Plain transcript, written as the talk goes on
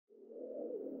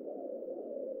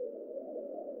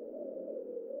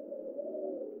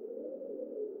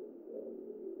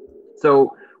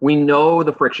So we know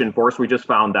the friction force, we just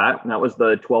found that, and that was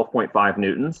the 12.5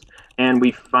 newtons. And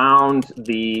we found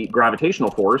the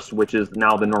gravitational force, which is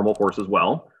now the normal force as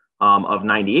well, of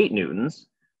 98 newtons.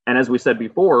 And as we said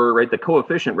before, right, the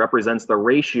coefficient represents the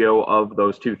ratio of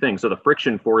those two things. So the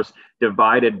friction force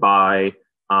divided by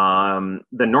the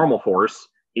normal force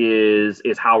is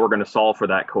how we're going to solve for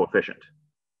that coefficient.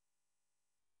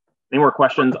 Any more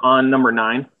questions on number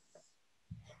 9?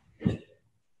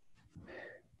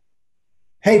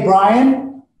 Hey,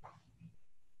 Brian.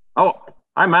 Oh,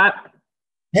 hi, Matt.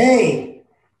 Hey,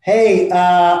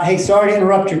 sorry to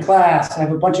interrupt your class. I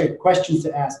have a bunch of questions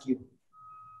to ask you.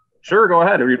 Sure, go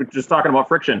ahead. Are you just talking about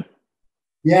friction?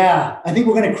 Yeah, I think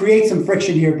we're going to create some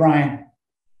friction here, Brian.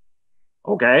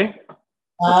 Okay.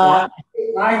 I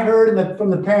heard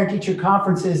from the parent-teacher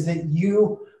conferences that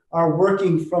you are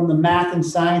working from the Math and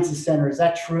Sciences Center. Is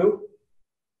that true?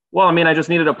 Well, I mean, I just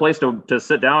needed a place to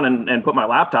sit down and put my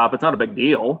laptop. It's not a big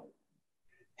deal.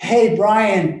 Hey,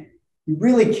 Brian, you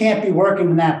really can't be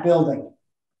working in that building.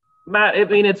 Matt, I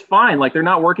mean, it's fine. Like, they're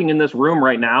not working in this room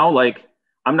right now. Like,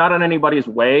 I'm not in anybody's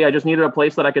way. I just needed a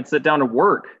place that I could sit down and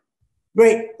work.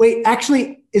 Wait,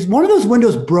 actually, is one of those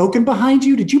windows broken behind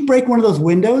you? Did you break one of those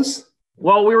windows?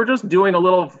 Well, we were just doing a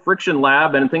little friction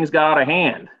lab and things got out of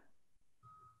hand.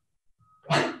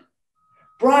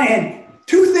 Brian,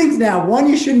 2 things now. 1,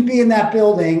 you shouldn't be in that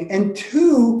building. And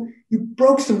 2, you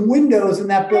broke some windows in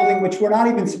that building, which we're not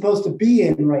even supposed to be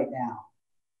in right now.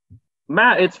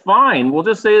 Matt, it's fine. We'll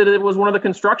just say that it was one of the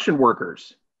construction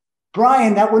workers.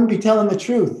 Brian, that wouldn't be telling the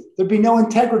truth. There'd be no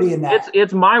integrity in that.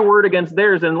 It's my word against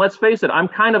theirs. And let's face it, I'm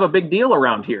kind of a big deal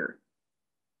around here.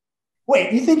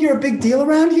 Wait, you think you're a big deal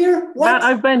around here? What? Matt,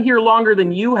 I've been here longer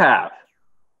than you have.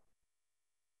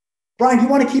 Brian, do you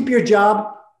want to keep your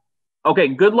job? Okay,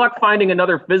 good luck finding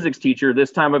another physics teacher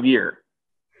this time of year.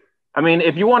 I mean,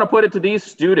 if you want to put it to these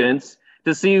students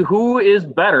to see who is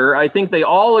better, I think they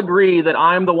all agree that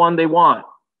I'm the one they want.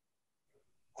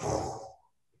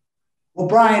 Well,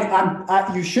 Brian,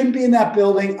 you shouldn't be in that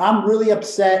building. I'm really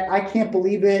upset. I can't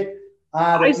believe it.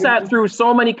 I sat through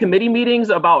so many committee meetings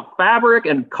about fabric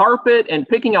and carpet and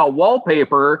picking out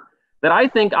wallpaper that I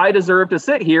think I deserve to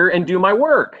sit here and do my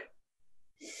work.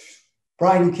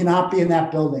 Brian, you cannot be in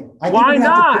that building. Why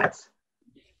not?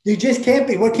 You just can't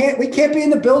be. We can't be in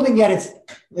the building yet.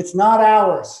 It's not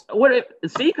ours. What if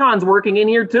Seacon's working in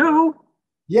here too?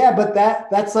 Yeah, but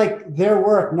that's like their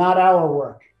work, not our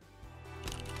work.